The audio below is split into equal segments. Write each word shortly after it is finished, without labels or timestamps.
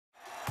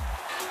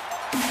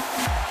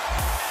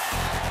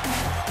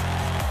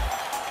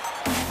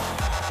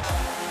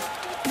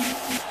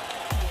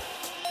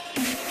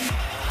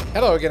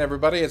Hello again,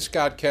 everybody. It's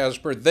Scott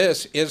Casper.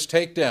 This is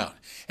Takedown.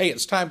 Hey,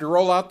 it's time to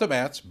roll out the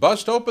mats,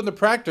 bust open the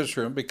practice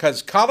room,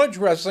 because college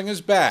wrestling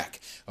is back.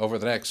 Over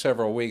the next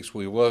several weeks,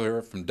 we will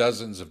hear from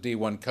dozens of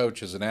D1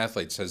 coaches and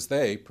athletes as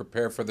they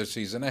prepare for the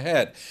season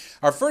ahead.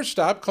 Our first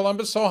stop,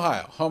 Columbus,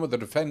 Ohio, home of the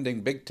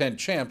defending Big Ten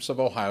champs of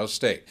Ohio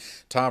State.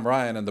 Tom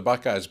Ryan and the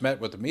Buckeyes met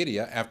with the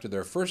media after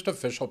their first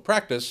official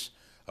practice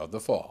of the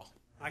fall.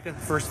 Micah,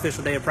 first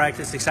official day of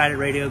practice, excited,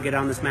 ready to get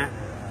on this mat?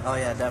 Oh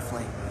yeah,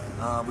 definitely.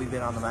 We've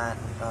been on the mat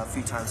a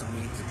few times a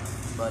week,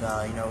 but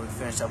we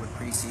finished up with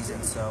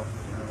preseason, so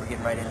we're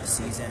getting right into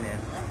season,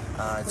 and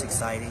it's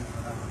exciting.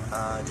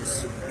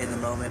 Just in the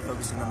moment,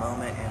 focusing the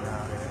moment,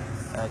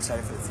 and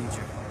excited for the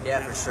future.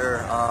 Yeah, for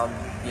sure.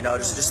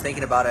 Just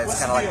thinking about it, it's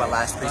kind of like my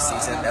last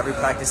preseason. Every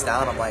practice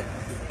down, I'm like,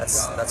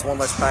 that's one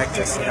less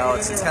practice.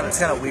 It's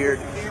kind of weird.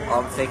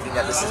 Thinking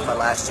that this is my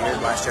last year.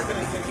 Last year I'm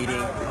going to be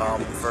competing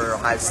for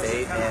Ohio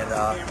State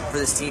and for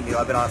this team.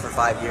 I've been on it for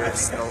 5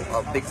 years.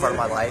 A big part of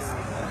my life.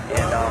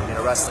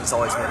 And wrestling's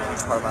always been a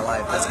huge part of my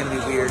life. That's going to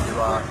be weird to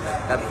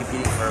not be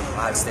competing for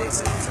Ohio State.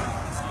 So.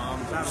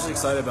 I'm just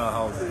excited about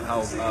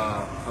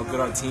how good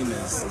our team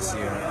is this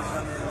year.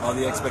 All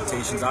the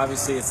expectations.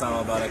 Obviously, it's not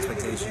all about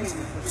expectations.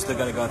 We still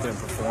got to go out there and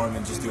perform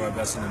and just do our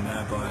best on the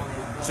mat. But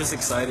just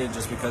excited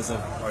just because of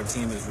our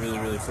team is really,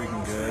 really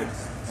freaking good,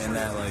 and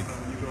that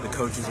the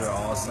coaches are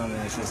awesome,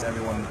 and it's just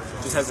everyone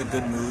just has a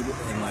good mood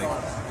and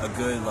a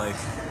good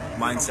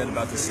mindset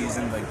about the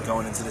season,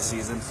 going into the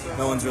season.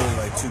 No one's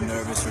really too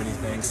nervous or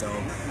anything, so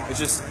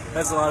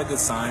that's a lot of good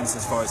signs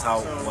as far as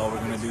how well we're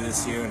going to do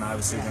this year. And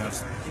obviously we're going to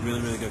have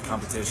really, really good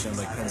competition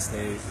like Penn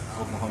State,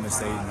 Oklahoma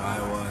State, and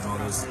Iowa, and all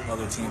those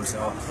other teams.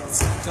 So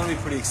it's going to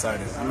be pretty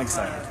exciting. I'm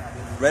excited.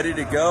 Ready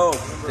to go.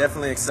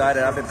 Definitely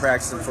excited. I've been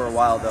practicing for a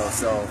while though,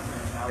 so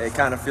it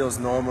kind of feels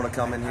normal to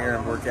come in here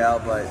and work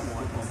out, but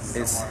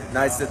it's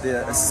nice that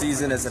the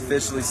season has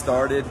officially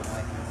started.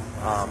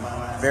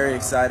 Very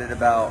excited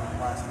about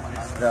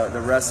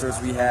the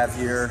wrestlers we have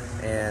here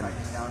and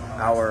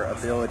our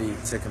ability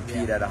to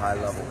compete at a high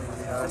level.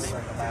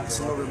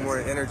 Just a little bit more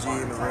energy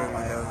in the room.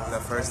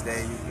 That first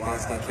day,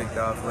 things get kicked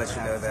off, let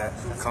you know that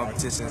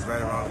competition is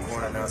right around the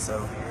corner now.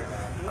 So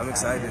I'm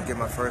excited to get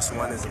my first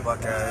one as a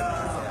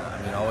Buckeye.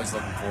 Always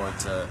looking forward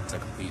to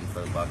competing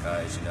for the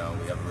Buckeyes. We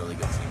have a really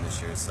good team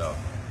this year, so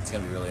it's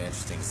going to be really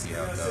interesting to see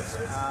how it goes.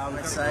 I'm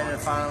excited to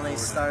finally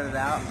start it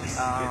out.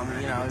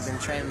 We've been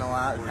training a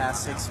lot the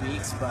past 6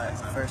 weeks, but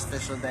first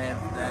official day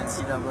of the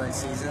NCAA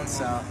season,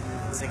 so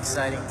it's an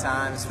exciting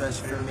time,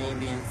 especially for me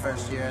being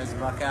first year as a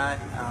Buckeye.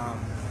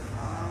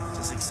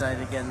 Just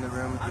excited to get in the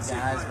room with the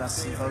guys, about to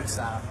see folk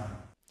style.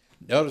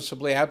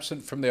 Noticeably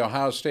absent from the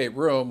Ohio State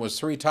room was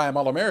three-time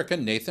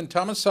All-American Nathan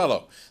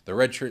Tomasello. The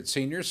redshirt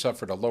senior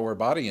suffered a lower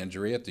body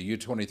injury at the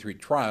U23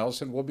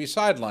 trials and will be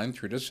sidelined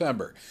through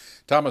December.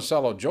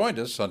 Tomasello joined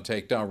us on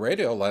Takedown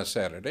Radio last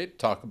Saturday to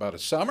talk about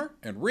his summer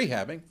and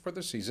rehabbing for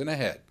the season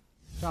ahead.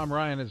 Tom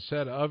Ryan has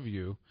said of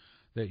you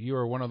that you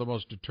are one of the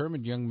most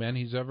determined young men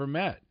he's ever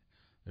met.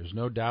 There's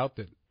no doubt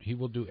that he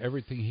will do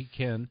everything he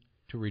can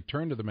to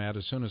return to the mat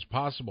as soon as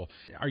possible.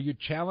 Are you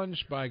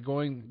challenged by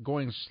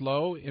going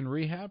slow in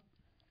rehab?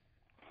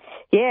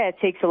 Yeah, it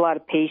takes a lot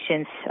of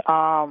patience.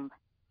 I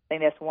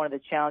think that's one of the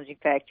challenging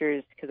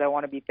factors because I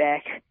want to be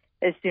back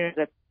as soon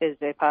as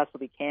I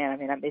possibly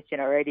can. I'm itching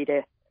already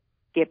to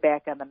get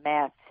back on the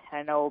mat.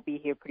 I know I'll be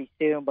here pretty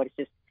soon, but it's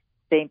just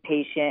staying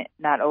patient,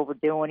 not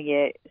overdoing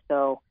it,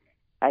 so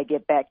I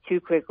get back too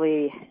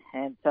quickly.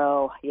 And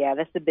so, yeah,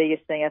 that's the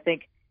biggest thing. I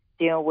think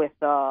dealing with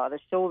the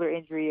shoulder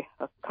injury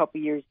a couple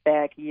years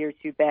back, a year or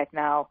two back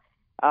now,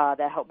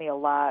 that helped me a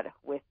lot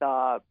with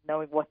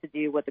knowing what to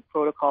do, what the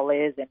protocol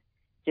is, and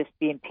just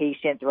being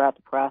patient throughout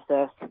the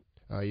process.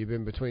 You've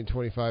been between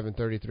 25 and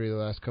 33 the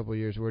last couple of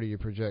years. Where do you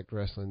project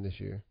wrestling this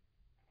year?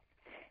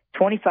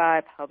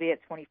 25. I'll be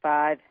at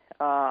 25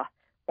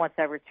 once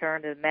I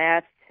return to the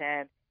mats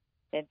and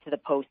into the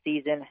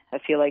postseason. I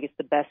feel like it's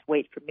the best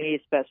weight for me.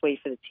 It's the best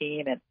weight for the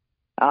team, and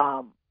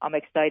I'm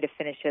excited to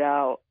finish it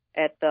out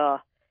at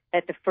the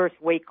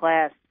first weight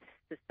class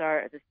to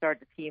start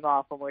the team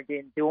off when we're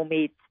doing dual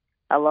meets.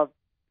 I love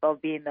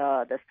being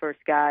the first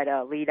guy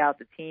to lead out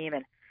the team,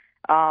 and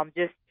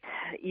just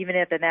even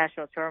at the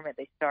national tournament,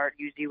 they start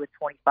usually with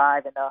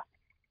 25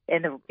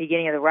 in the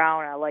beginning of the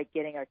round. I like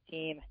getting our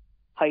team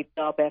hyped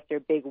up after a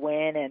big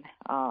win, and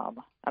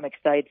I'm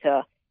excited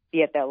to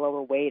be at that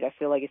lower weight. I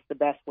feel like it's the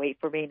best weight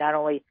for me, not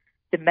only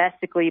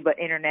domestically but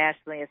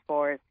internationally as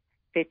far as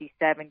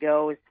 57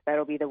 goes.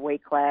 That'll be the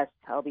weight class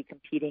I'll be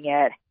competing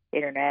at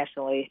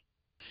internationally.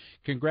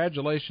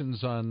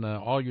 Congratulations on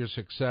all your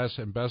success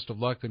and best of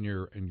luck in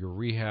your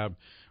rehab.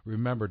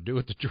 Remember, do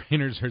what the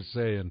trainers are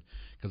saying,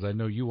 because I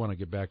know you want to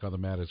get back on the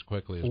mat as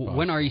quickly as possible.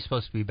 When are you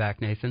supposed to be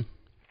back, Nathan?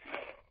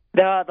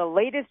 The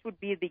latest would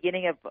be the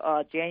beginning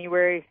of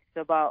January,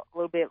 so about a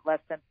little bit less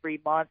than 3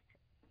 months.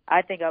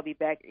 I think I'll be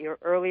back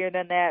earlier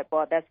than that,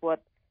 but that's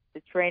what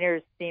the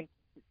trainers seem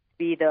to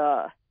be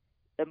the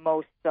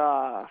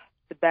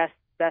best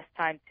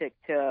time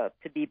to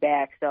be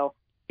back. So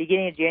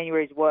beginning of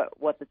January is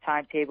what the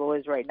timetable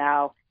is right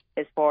now.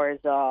 as far as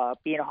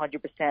being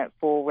 100%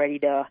 full, ready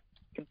to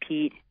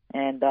compete.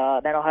 And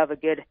then I'll have a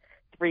good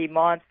 3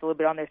 months, a little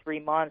bit under 3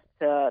 months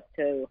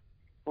to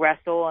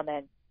wrestle and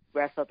then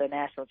wrestle at the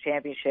national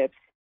championships.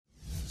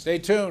 Stay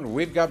tuned.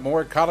 We've got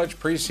more college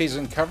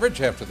preseason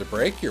coverage after the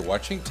break. You're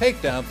watching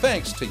Takedown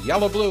thanks to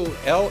Yellow Blue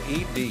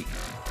LED.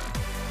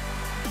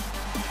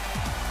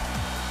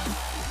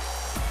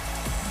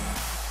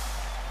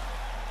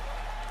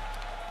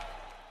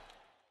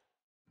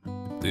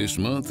 This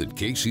month at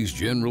Casey's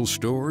General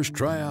Stores,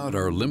 try out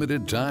our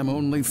limited time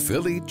only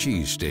Philly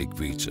cheesesteak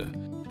pizza.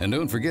 And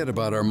don't forget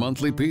about our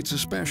monthly pizza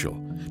special.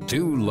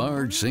 2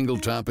 large single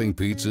topping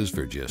pizzas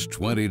for just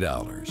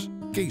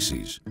 $20.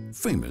 Casey's,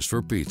 famous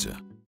for pizza.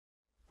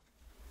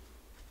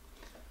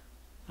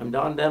 I'm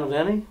Don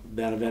Beneveni,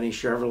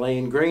 Chevrolet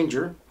in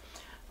Granger.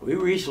 We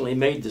recently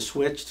made the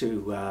switch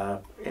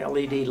to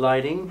LED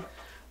lighting.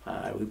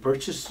 We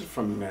purchased it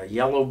from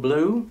Yellow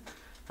Blue.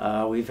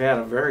 We've had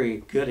a very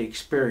good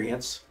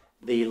experience.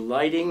 The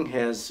lighting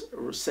has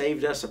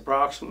saved us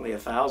approximately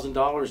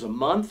 $1,000 a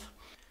month.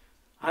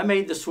 I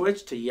made the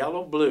switch to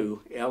Yellow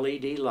Blue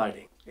LED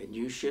lighting, and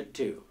you should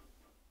too.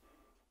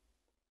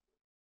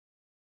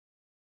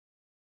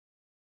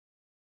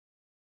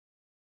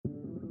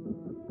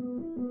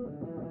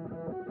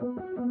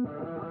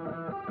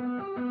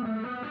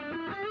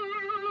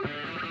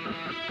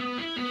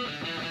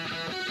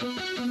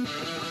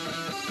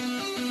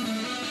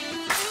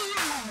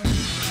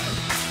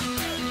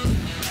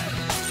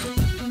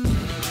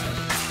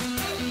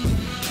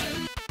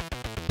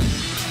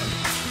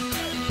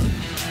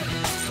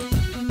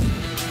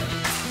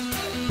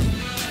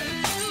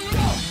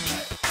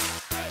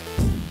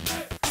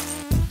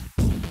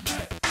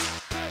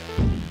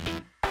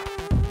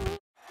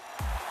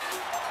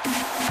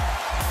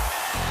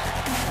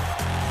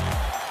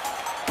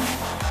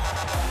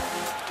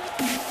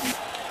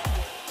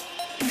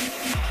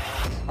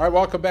 All right,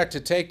 welcome back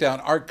to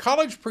Takedown. Our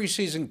college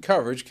preseason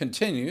coverage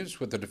continues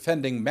with the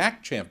defending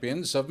MAC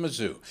champions of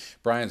Mizzou.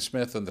 Brian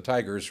Smith and the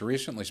Tigers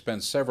recently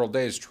spent several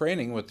days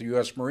training with the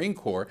U.S. Marine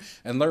Corps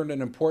and learned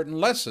an important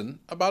lesson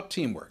about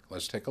teamwork.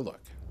 Let's take a look.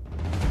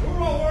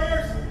 Hoorah,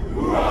 Warriors!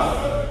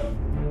 Hoorah!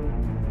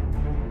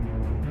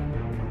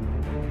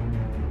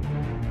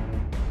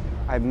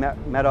 I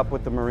met up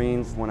with the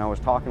Marines. When I was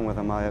talking with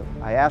them, I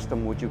asked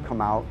them, would you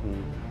come out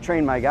and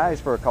train my guys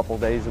for a couple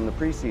days in the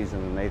preseason?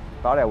 And they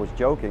thought I was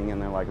joking,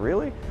 and they're like,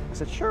 really? I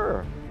said,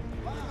 sure.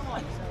 Come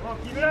on,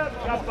 keep it up.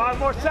 Got 5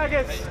 more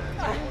seconds.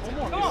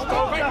 Come on,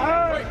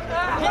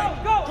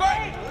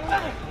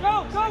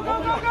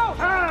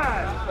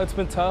 go. It's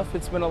been tough.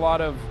 It's been a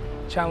lot of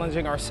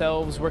challenging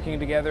ourselves, working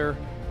together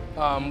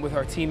with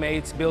our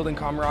teammates, building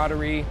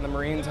camaraderie. The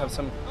Marines have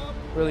some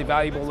really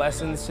valuable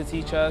lessons to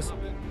teach us.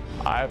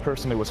 I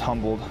personally was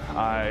humbled.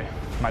 My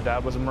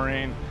dad was a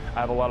Marine.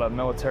 I have a lot of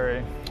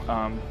military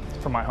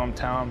from my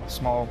hometown,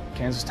 small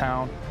Kansas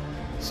town.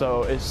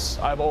 So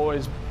I've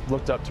always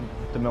looked up to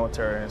the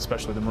military,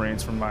 especially the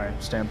Marines from my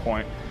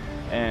standpoint.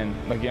 And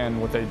again,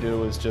 what they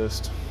do is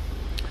just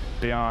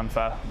beyond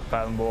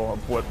fathomable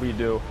of what we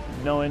do.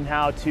 Knowing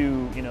how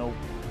to,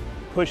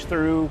 push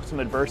through some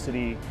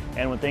adversity,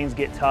 and when things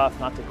get tough,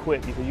 not to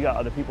quit because you got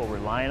other people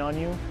relying on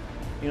you.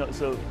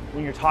 So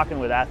when you're talking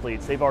with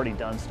athletes, they've already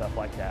done stuff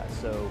like that.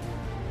 So,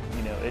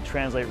 it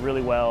translates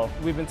really well.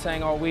 We've been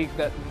saying all week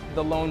that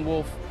the lone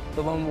wolf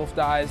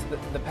dies,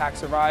 the pack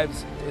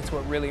survives. It's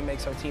what really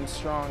makes our team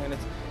strong, and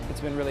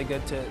it's been really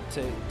good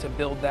to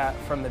build that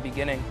from the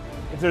beginning.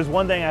 If there's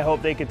one thing I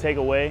hope they could take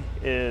away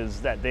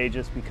is that they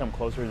just become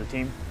closer as a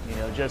team.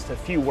 Just a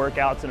few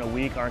workouts in a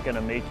week aren't going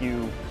to make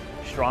you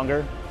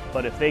stronger,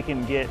 but if they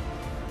can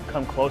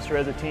come closer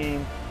as a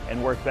team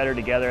and work better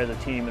together as a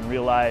team and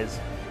realize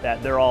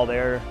that they're all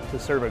there to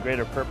serve a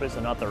greater purpose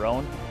and not their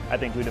own, I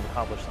think we'd have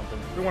accomplished something.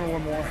 We wanted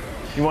one more.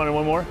 You wanted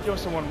one more? Give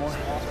us one more.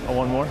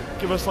 One more?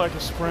 Give us like a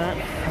sprint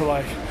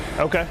or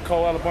okay.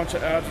 Call out a bunch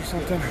of abs or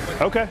something.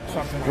 Okay.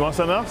 Something. You want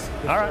something else?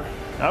 Yes, all right.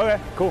 Sir.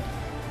 Okay, cool.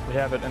 We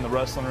have it in the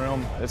wrestling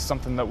room. It's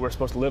something that we're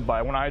supposed to live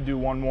by. When I do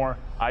one more,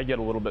 I get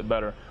a little bit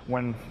better.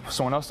 When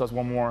someone else does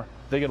one more,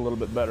 they get a little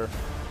bit better.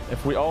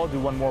 If we all do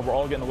one more, we're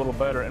all getting a little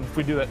better. And if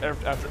we do that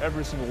after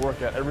every single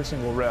workout, every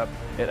single rep,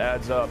 it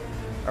adds up.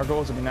 Our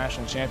goal is to be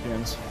national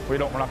champions. We're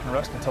not going to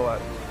rest until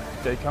that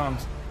day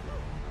comes.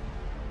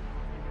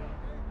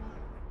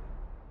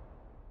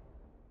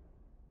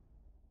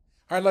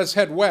 All right, let's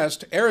head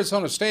west.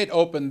 Arizona State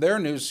opened their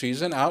new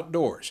season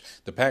outdoors.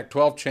 The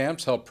Pac-12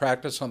 champs held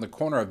practice on the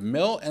corner of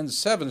Mill and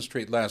 7th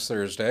Street last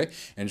Thursday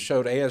and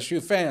showed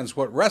ASU fans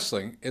what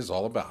wrestling is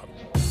all about.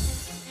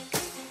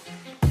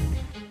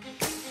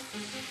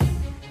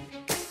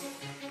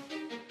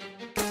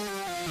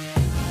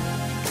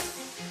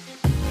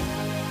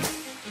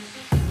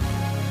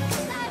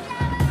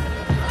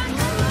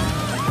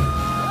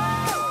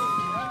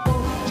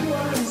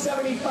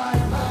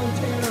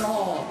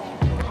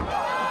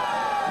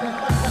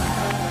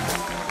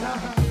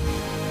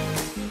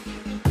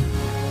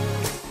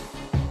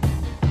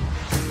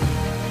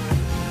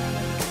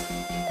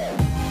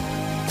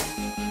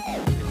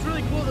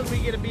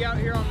 get to be out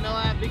here on Mill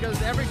Ave because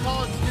every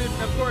college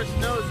student, of course,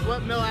 knows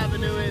what Mill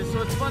Avenue is.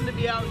 So it's fun to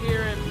be out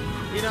here and,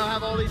 you know,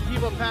 have all these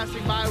people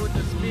passing by with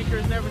the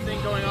speakers and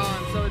everything going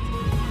on. So it's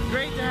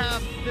great to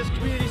have this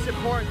community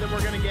support that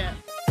we're going to get.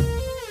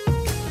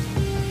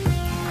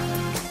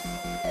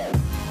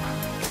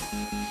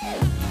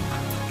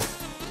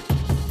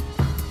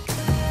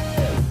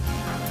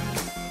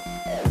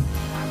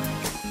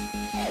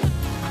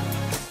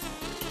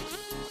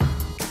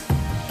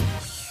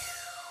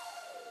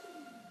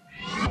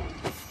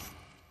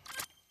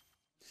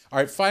 All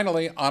right,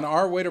 finally, on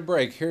our way to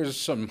break, here's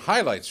some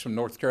highlights from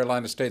North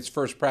Carolina State's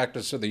first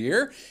practice of the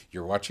year.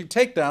 You're watching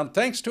Takedown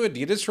thanks to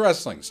Adidas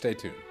Wrestling. Stay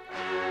tuned.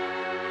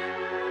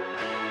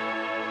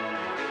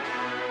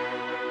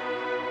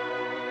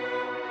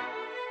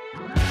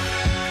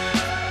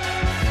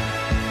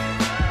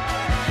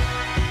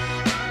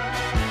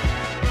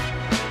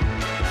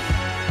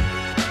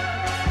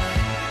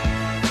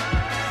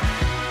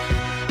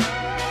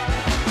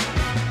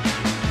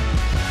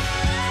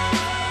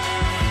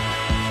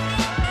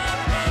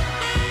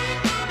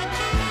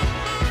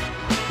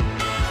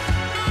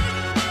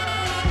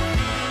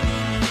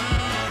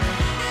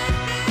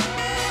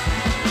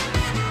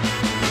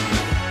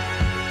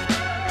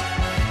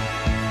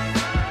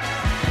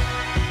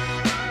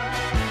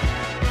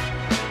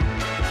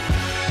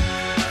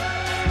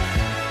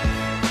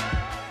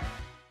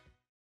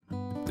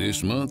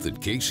 This month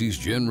at Casey's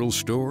General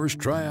Stores,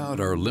 try out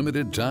our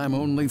limited time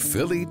only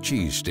Philly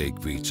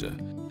cheesesteak pizza.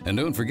 And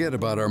don't forget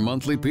about our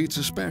monthly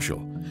pizza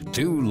special.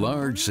 2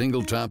 large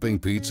single topping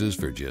pizzas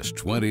for just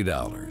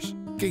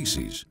 $20.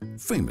 Casey's,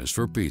 famous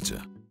for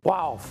pizza.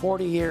 Wow,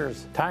 40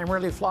 years. Time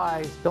really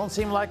flies. Don't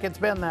seem like it's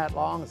been that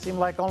long. It seemed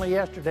like only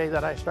yesterday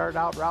that I started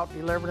out route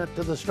delivering it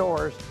to the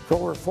stores. For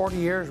over 40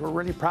 years, we're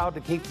really proud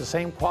to keep the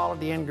same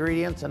quality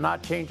ingredients and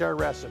not change our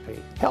recipe.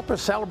 Help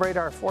us celebrate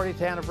our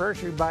 40th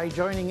anniversary by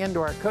joining into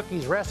our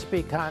cookies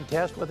recipe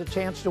contest with a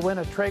chance to win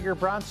a Traeger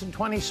Bronson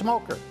 20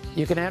 smoker.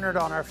 You can enter it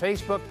on our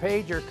Facebook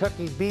page or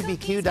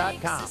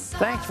cookiesbbq.com.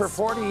 Thanks for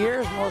 40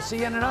 years, and we'll see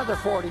you in another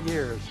 40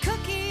 years.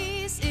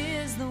 Cookies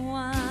is the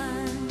one.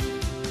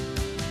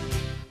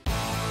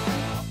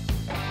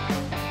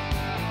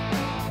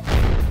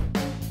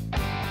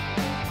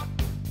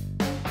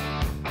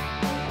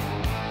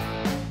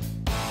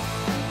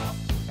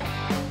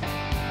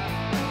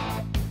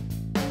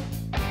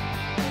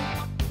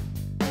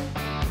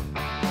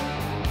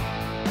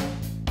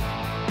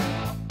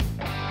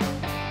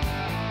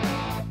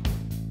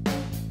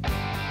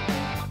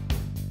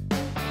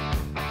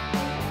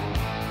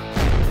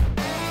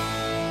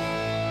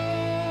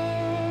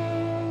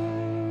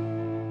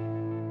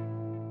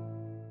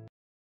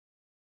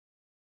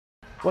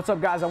 What's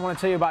up, guys? I want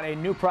to tell you about a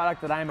new product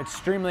that I am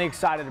extremely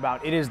excited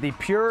about. It is the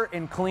Pure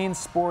and Clean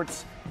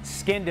Sports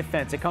Skin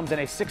Defense. It comes in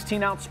a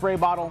 16-ounce spray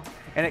bottle,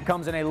 and it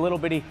comes in a little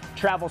bitty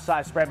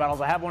travel-size spray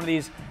bottles. I have one of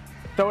these,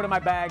 throw it in my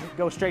bag,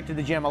 go straight to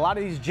the gym. A lot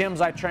of these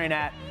gyms I train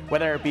at,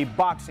 whether it be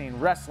boxing,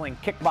 wrestling,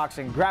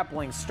 kickboxing,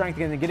 grappling, strength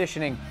and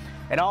conditioning,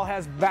 it all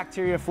has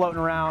bacteria floating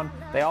around.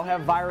 They all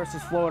have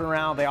viruses floating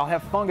around. They all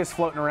have fungus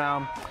floating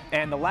around.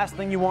 And the last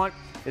thing you want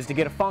is to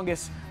get a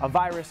fungus, a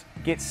virus,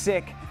 get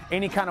sick,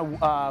 any kind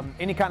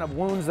of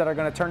wounds that are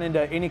going to turn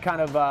into any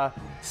kind of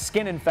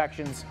skin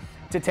infections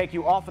to take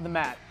you off of the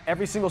mat.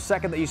 Every single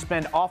second that you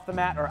spend off the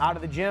mat or out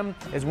of the gym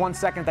is 1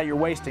 second that you're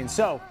wasting.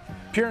 So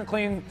Pure and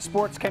Clean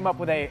Sports came up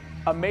with an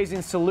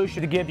amazing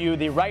solution to give you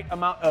the right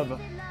amount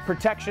of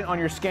protection on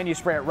your skin. You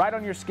spray it right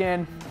on your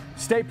skin.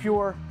 Stay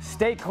pure,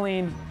 stay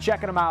clean.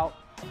 Checking them out,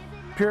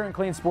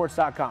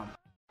 pureandcleansports.com.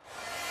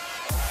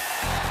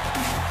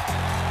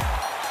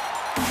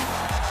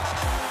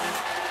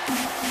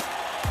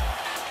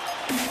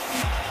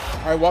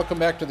 All right, welcome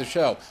back to the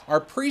show.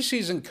 Our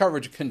preseason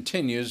coverage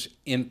continues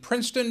in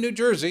Princeton, New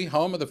Jersey,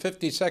 home of the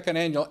 52nd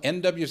annual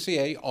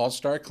NWCA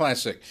All-Star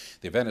Classic.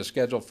 The event is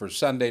scheduled for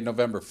Sunday,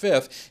 November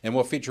 5th, and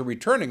will feature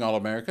returning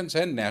All-Americans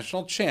and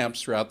national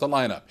champs throughout the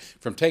lineup.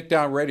 From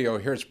Takedown Radio,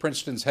 here's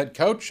Princeton's head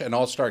coach and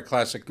All-Star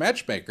Classic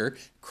matchmaker,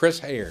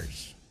 Chris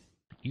Ayers.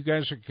 You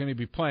guys are going to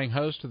be playing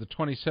host to the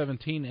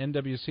 2017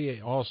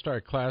 NWCA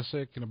All-Star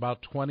Classic in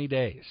about 20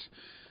 days.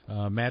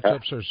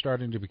 Matchups are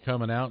starting to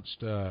become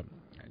announced.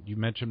 You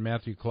mentioned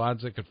Matthew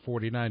Klodzik at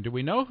 49. Do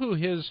we know who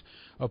his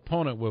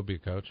opponent will be,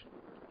 Coach?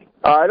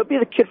 It'll be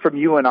the kid from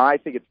UNI. I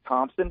think it's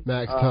Thompson.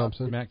 Max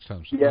Thompson. Max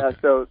Thompson. Yeah, okay.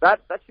 So that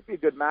should be a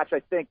good match.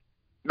 I think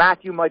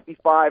Matthew might be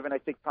 5, and I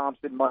think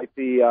Thompson might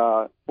be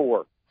 4.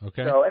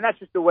 Okay. So, and that's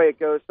just the way it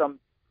goes. Some,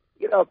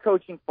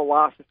 coaching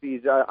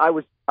philosophies. I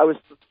was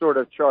sort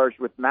of charged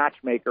with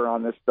matchmaker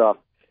on this stuff,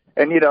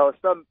 and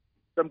some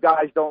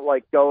guys don't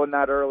like going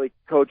that early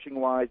coaching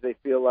wise. They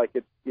feel like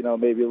it's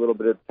maybe a little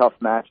bit of a tough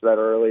match that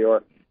early,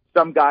 or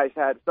some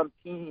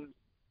teams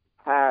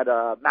had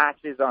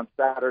matches on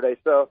Saturday.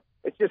 So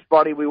it's just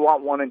funny. We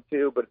want 1 and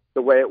 2, but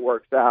the way it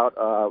works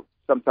out,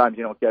 sometimes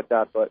you don't get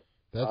that. But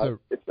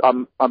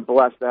I'm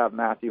blessed to have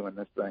Matthew in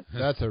this thing.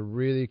 That's a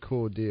really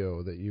cool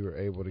deal that you were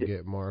able to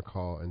get Mark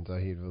Hall and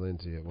Zahid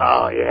Valencia.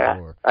 Oh, yeah.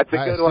 That's a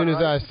good As one. soon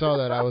as I saw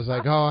that, I was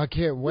like, oh, I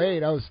can't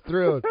wait. I was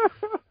thrilled.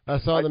 I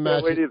saw the can't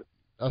match. wait either.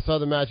 I saw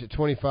the match at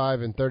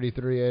 25 and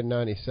 33 and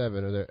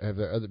 97. Have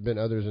there been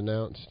others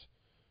announced?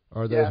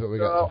 Or are those what we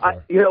got so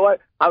far? You know what?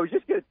 I was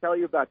just going to tell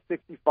you about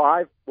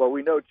 65. Well,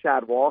 we know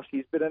Chad Walsh.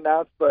 He's been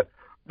announced. But,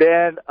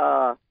 man,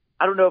 I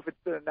don't know if it's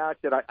been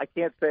announced yet. I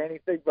can't say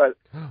anything. But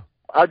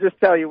I'll just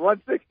tell you,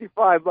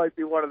 165 might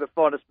be one of the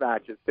funnest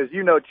matches. Because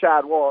you know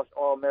Chad Walsh,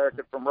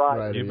 All-American from Ryan.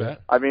 Right, you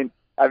bet. I mean,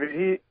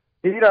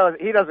 he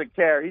doesn't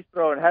care. He's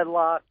throwing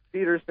headlocks.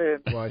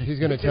 Peterson. Well, he's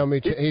going to tell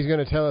me. He's going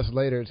to tell us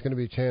later. It's going to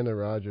be Chandler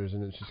Rogers,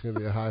 and it's just going to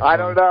be a high. I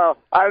don't know.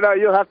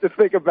 You'll have to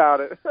think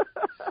about it.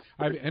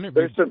 I've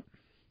interviewed.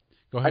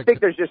 Go ahead. I think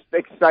there's just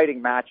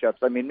exciting matchups.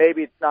 I mean,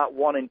 maybe it's not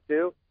 1 and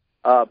 2,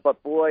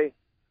 but boy,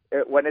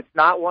 when it's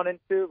not 1 and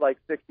 2, like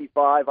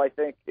 65, I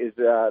think is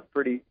going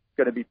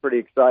to be pretty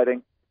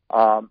exciting.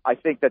 I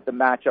think that the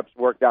matchups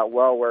worked out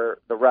well, where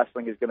the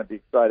wrestling is going to be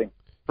exciting.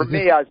 For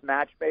me as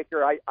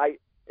matchmaker,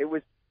 it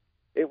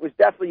was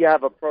definitely, you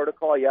have a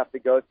protocol you have to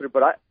go through,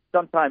 but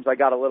sometimes I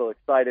got a little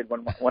excited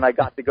when I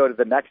got to go to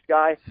the next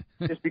guy,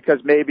 just because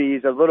maybe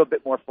he's a little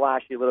bit more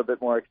flashy, a little bit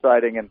more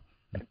exciting, and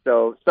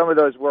so some of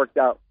those worked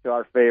out to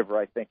our favor,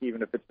 I think,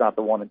 even if it's not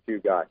the 1 and 2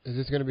 guy. Is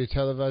this going to be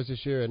televised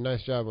this year? A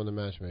nice job on the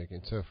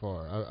matchmaking so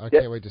far. I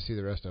can't wait to see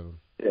the rest of them.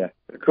 Yeah,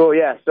 cool.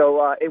 Yeah,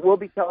 so it will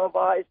be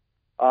televised.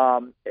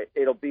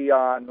 It'll be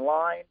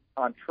online,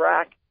 on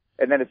track,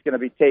 and then it's going to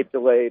be tape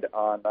delayed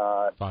on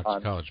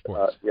Fox College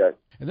Sports. Yeah.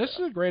 And this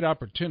is a great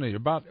opportunity.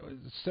 About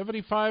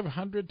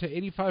 7,500 to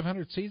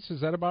 8,500 seats.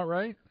 Is that about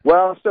right?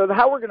 Well, so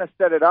how we're going to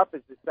set it up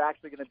is it's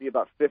actually going to be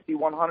about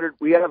 5,100.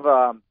 We have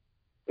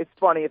it's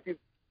funny, if you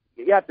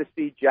have to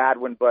see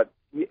Jadwin, but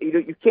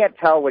you can't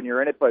tell when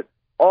you're in it, but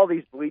all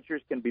these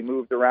bleachers can be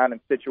moved around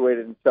and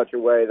situated in such a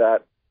way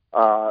that,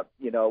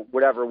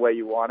 whatever way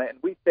you want it. And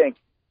we think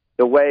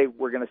the way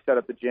we're going to set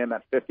up the gym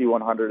at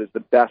 5,100 is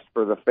the best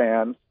for the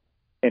fans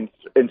in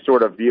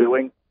sort of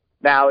viewing.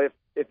 Now, if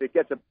it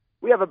gets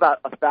we have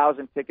about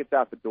 1,000 tickets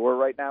out the door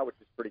right now, which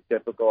is pretty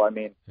typical. I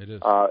mean, it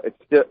is.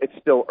 It's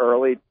still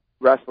early.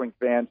 Wrestling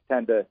fans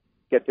tend to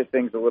get to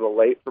things a little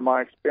late, from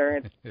my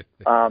experience.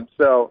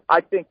 So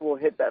I think we'll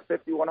hit that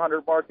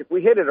 5,100 mark. If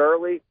we hit it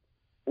early,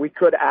 we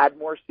could add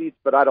more seats,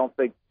 but I don't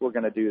think we're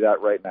going to do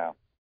that right now.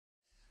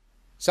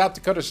 South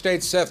Dakota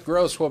State's Seth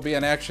Gross will be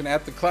in action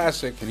at the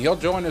Classic, and he'll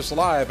join us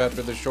live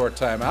after the short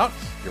timeout.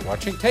 You're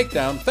watching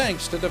Takedown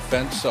thanks to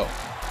Defense Soap.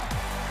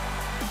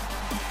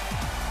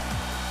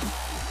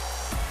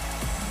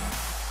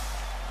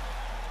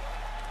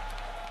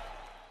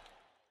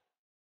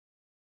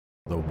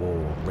 The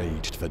war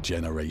raged for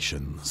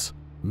generations.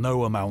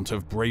 No amount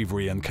of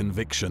bravery and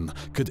conviction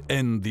could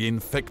end the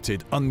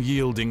infected,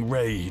 unyielding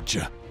rage.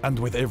 And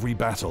with every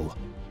battle,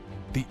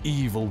 the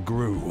evil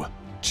grew,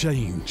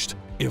 changed,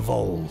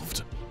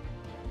 evolved.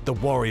 The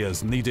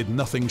warriors needed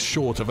nothing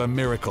short of a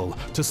miracle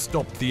to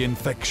stop the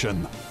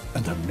infection,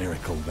 and a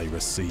miracle they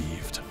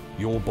received.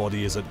 Your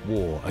body is at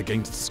war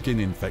against skin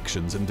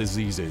infections and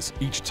diseases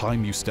each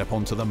time you step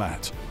onto the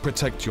mat.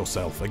 Protect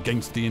yourself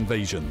against the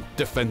invasion.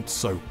 Defense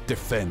Soap.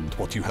 Defend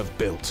what you have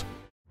built.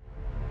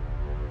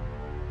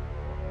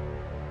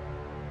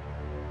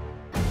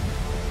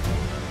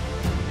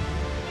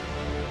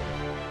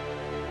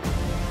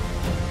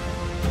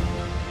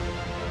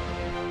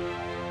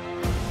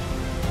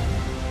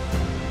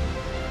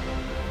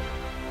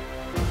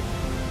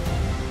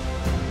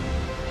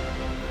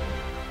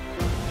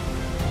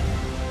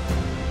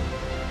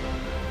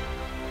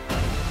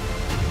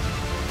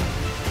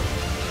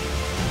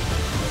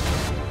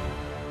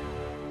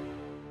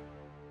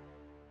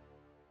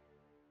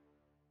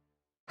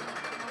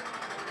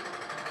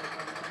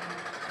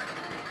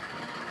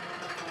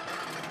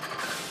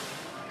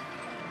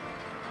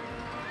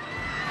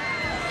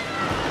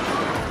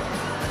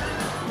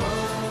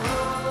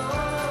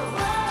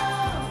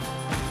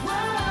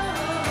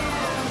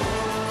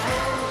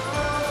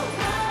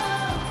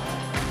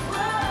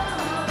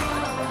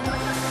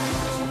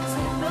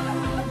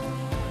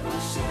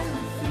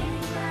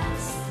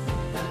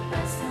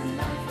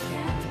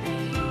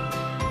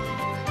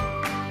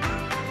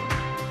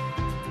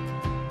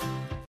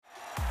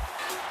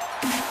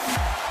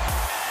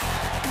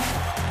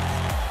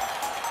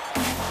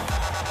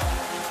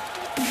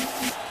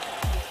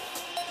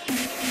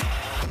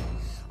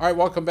 All right,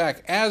 welcome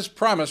back. As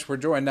promised, we're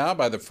joined now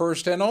by the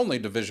first and only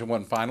Division I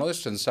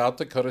finalist in South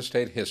Dakota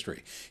State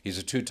history. He's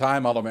a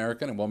two-time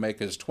All-American and will make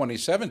his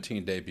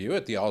 2017 debut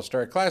at the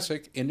All-Star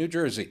Classic in New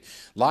Jersey.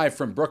 Live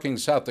from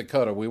Brookings, South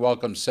Dakota, we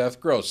welcome Seth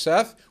Gross.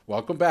 Seth,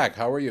 welcome back.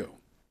 How are you?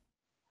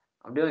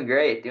 I'm doing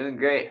great,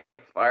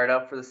 Fired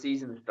up for the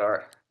season to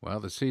start. Well,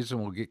 the season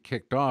will get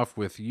kicked off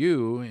with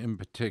you in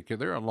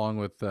particular, along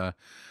with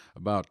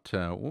about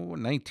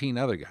 19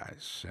 other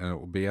guys, and it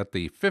will be at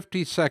the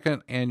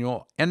 52nd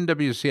Annual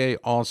NWCA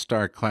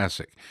All-Star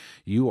Classic.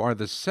 You are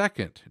the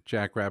second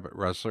Jackrabbit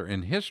wrestler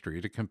in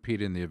history to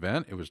compete in the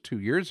event. It was 2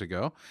 years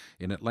ago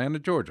in Atlanta,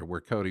 Georgia,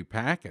 where Cody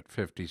Pack at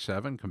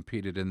 57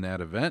 competed in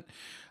that event.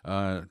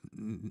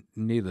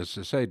 Needless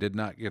to say, did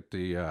not get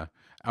the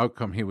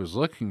outcome he was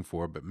looking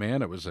for, but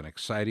man, it was an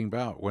exciting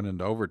bout, went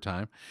into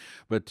overtime.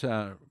 But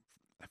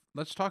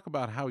let's talk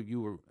about how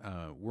you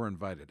were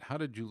invited. How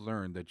did you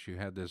learn that you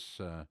had this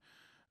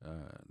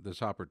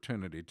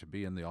opportunity to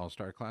be in the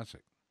All-Star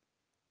Classic?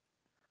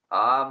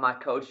 My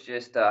coach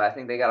just, I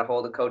think they got a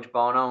hold of Coach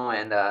Bono,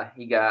 and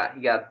he got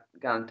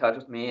in touch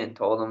with me and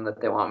told them that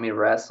they want me to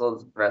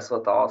wrestle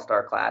at the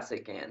All-Star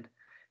Classic. And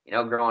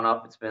growing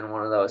up, it's been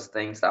one of those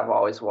things that I've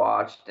always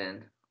watched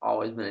and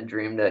always been a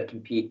dream to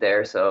compete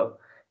there. So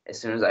as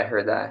soon as I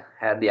heard that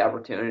I had the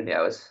opportunity,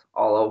 I was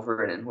all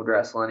over it and would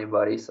wrestle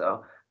anybody.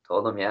 So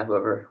told them, yeah,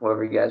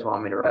 whoever you guys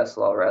want me to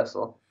wrestle, I'll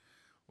wrestle.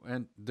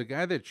 And the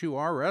guy that you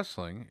are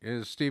wrestling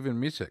is Steven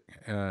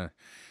Misick.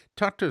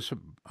 Talk to us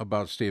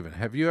about Steven.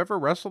 Have you ever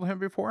wrestled him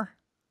before?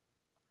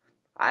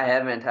 I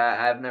haven't.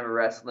 I've never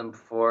wrestled him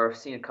before. I've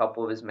seen a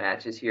couple of his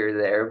matches here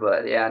or there,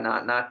 but yeah,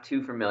 not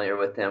too familiar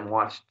with him.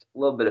 Watched a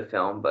little bit of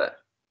film, but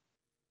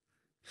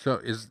So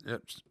is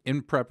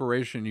in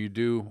preparation, you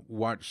do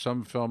watch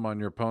some film on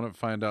your opponent,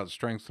 find out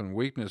strengths and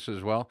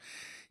weaknesses. Well,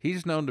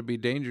 he's known to be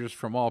dangerous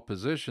from all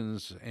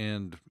positions,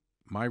 and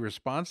my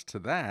response to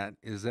that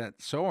is that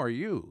so are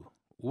you.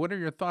 What are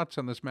your thoughts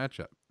on this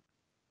matchup?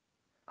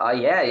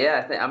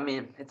 yeah. I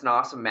mean, it's an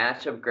awesome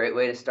matchup. Great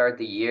way to start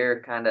the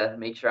year. Kind of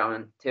make sure I'm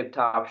in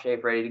tip-top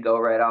shape, ready to go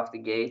right off the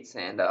gates.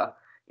 And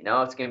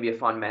it's going to be a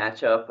fun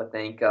matchup. I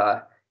think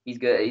he's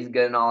good. He's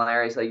good in all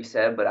areas, like you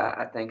said. But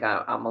I think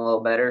I'm a little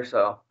better.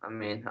 So I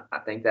mean, I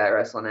think that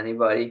wrestling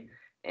anybody,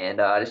 and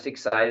just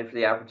excited for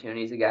the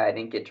opportunity. He's a guy I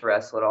didn't get to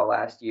wrestle at all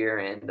last year,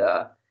 and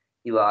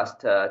he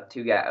lost to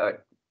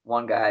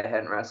one guy I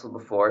hadn't wrestled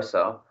before.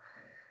 So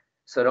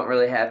don't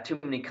really have too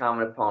many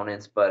common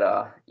opponents,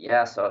 but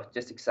yeah, so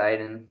just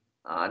exciting.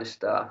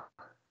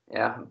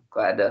 Yeah, I'm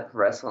glad to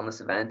wrestle in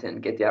this event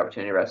and get the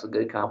opportunity to wrestle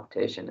good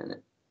competition in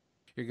it.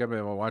 You're going to be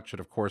able to watch it,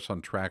 of course,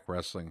 on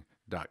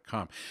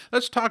trackwrestling.com.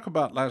 Let's talk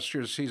about last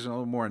year's season a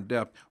little more in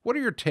depth. What are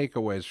your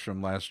takeaways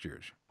from last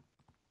year's?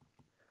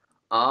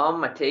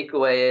 My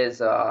takeaway is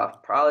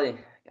probably,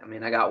 I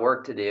mean, I got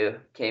work to do.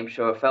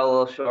 Fell a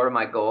little short of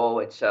my goal,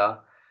 which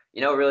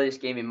really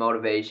just gave me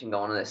motivation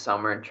going into the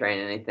summer and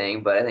training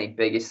anything. But I think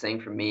biggest thing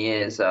for me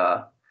is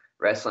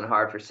wrestling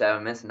hard for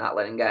 7 minutes and not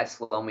letting guys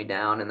slow me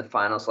down. In the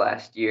finals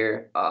last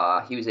year,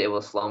 he was able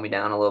to slow me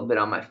down a little bit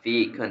on my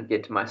feet, couldn't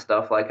get to my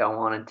stuff like I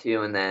wanted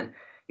to, and then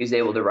he was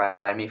able to ride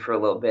me for a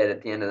little bit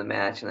at the end of the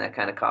match, and that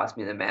kind of cost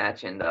me the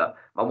match. And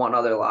my one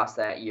other loss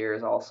that year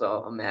is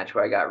also a match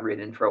where I got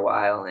ridden for a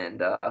while,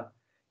 and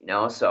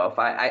so if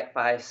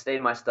I stay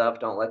to my stuff,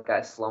 don't let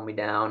guys slow me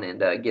down,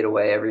 and get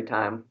away every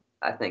time,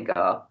 I think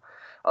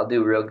I'll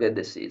do real good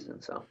this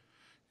season. So,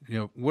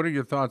 what are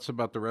your thoughts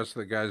about the rest of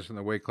the guys in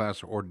the weight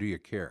class, or do you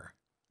care?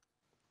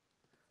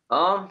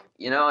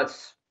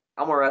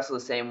 I'm gonna wrestle the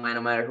same way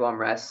no matter who I'm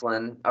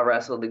wrestling. I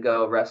wrestle to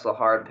go, wrestle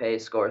hard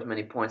pace, score as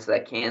many points as I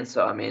can.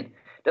 So I mean,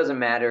 it doesn't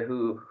matter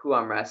who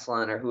I'm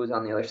wrestling or who's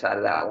on the other side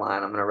of that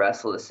line. I'm gonna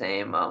wrestle the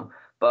same.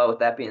 But with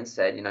that being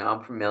said,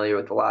 I'm familiar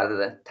with a lot of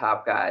the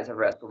top guys. I've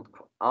wrestled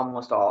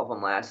almost all of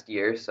them last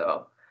year,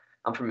 so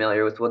I'm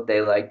familiar with what they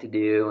like to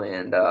do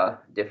and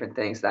different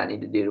things that I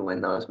need to do to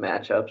win those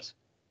matchups.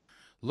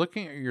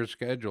 Looking at your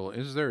schedule,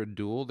 is there a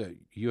duel that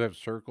you have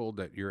circled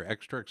that you're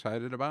extra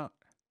excited about?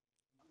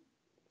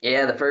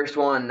 Yeah, the first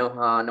one,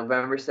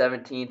 November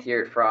 17th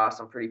here at Frost.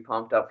 I'm pretty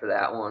pumped up for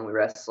that one. We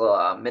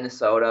wrestle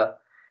Minnesota,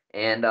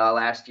 and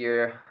last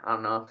year, I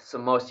don't know,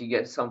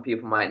 some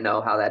people might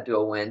know how that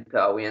duel went.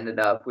 We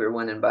were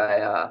winning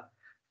by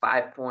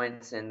 5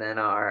 points, and then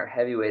our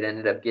heavyweight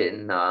ended up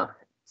getting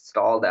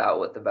stalled out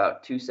with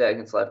about 2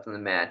 seconds left in the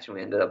match, and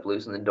we ended up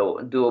losing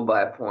the duel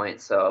by a point.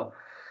 So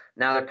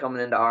now they're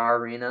coming into our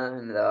arena,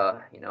 and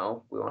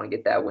we want to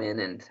get that win.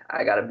 And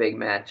I got a big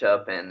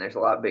matchup, and there's a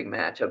lot of big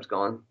matchups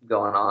going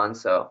on.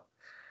 So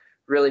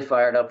really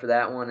fired up for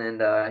that one, and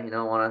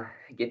want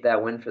to get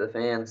that win for the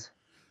fans.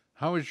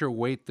 How is your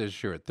weight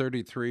this year? At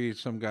 33,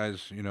 some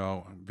guys,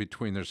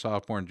 between their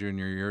sophomore and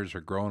junior years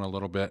are growing a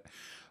little bit.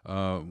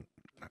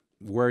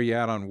 Where are you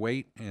at on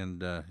weight,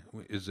 and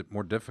is it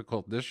more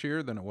difficult this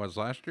year than it was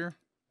last year?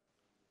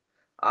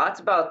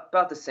 It's about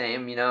the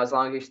same, as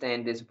long as you're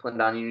staying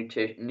disciplined on your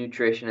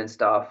nutrition and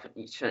stuff.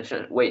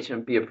 Weight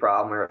shouldn't be a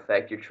problem or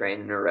affect your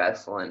training or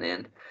wrestling.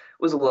 And it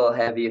was a little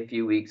heavy a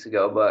few weeks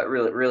ago, but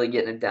really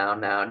getting it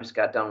down now. Just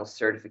got done with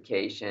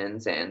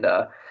certifications, and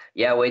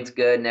yeah, weight's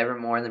good. Never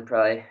more than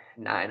probably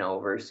 9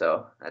 over,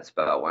 so that's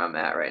about where I'm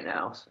at right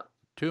now. So.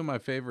 Two of my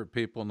favorite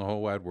people in the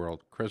whole wide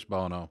world, Chris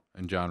Bono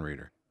and John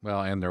Reeder.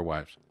 Well, and their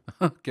wives.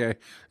 Okay,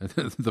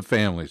 the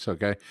families.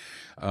 Okay.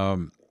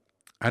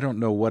 I don't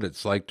know what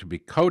it's like to be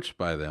coached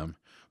by them,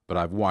 but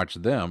I've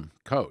watched them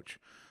coach.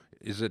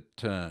 Is it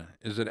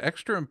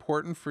extra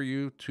important for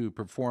you to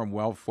perform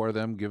well for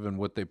them, given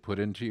what they put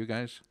into you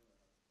guys?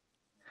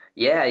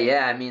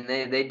 Yeah. I mean,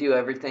 they do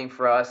everything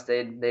for us.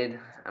 I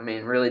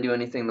mean, really do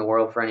anything in the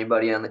world for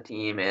anybody on the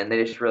team, and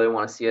they just really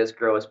want to see us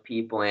grow as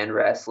people and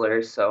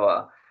wrestlers.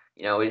 So,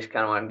 we just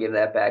kind of want to give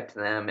that back to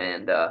them,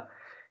 and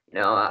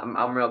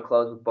I'm real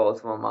close with both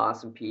of them,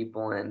 awesome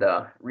people, and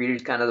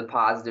Reeder's kind of the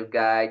positive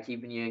guy,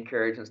 keeping you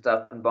encouraged and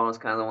stuff, and Bono's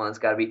kind of the one that's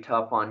got to be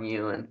tough on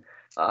you and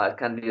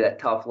kind of do that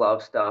tough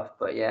love stuff.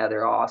 But yeah,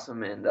 they're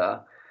awesome, and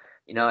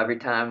you know, every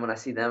time when I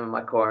see them in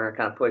my corner, it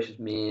kind of pushes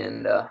me,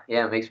 and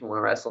yeah, it makes me want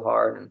to wrestle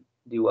hard and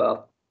do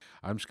well.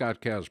 I'm Scott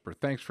Casper.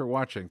 Thanks for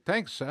watching.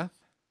 Thanks, Seth.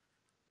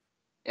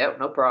 Yep,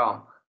 no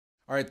problem.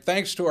 All right,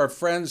 thanks to our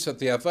friends at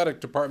the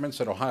athletic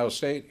departments at Ohio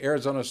State,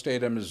 Arizona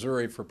State, and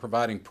Missouri for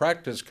providing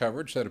practice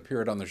coverage that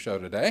appeared on the show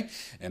today.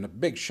 And a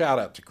big shout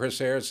out to Chris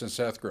Ayers and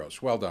Seth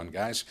Gross. Well done,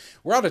 guys.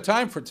 We're out of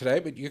time for today,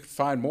 but you can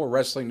find more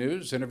wrestling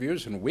news,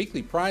 interviews, and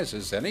weekly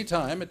prizes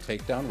anytime at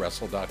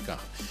takedownwrestle.com.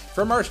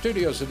 From our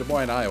studios in Des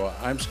Moines, Iowa,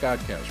 I'm Scott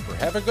Casper.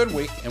 Have a good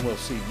week, and we'll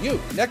see you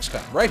next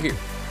time right here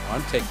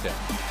on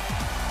Takedown.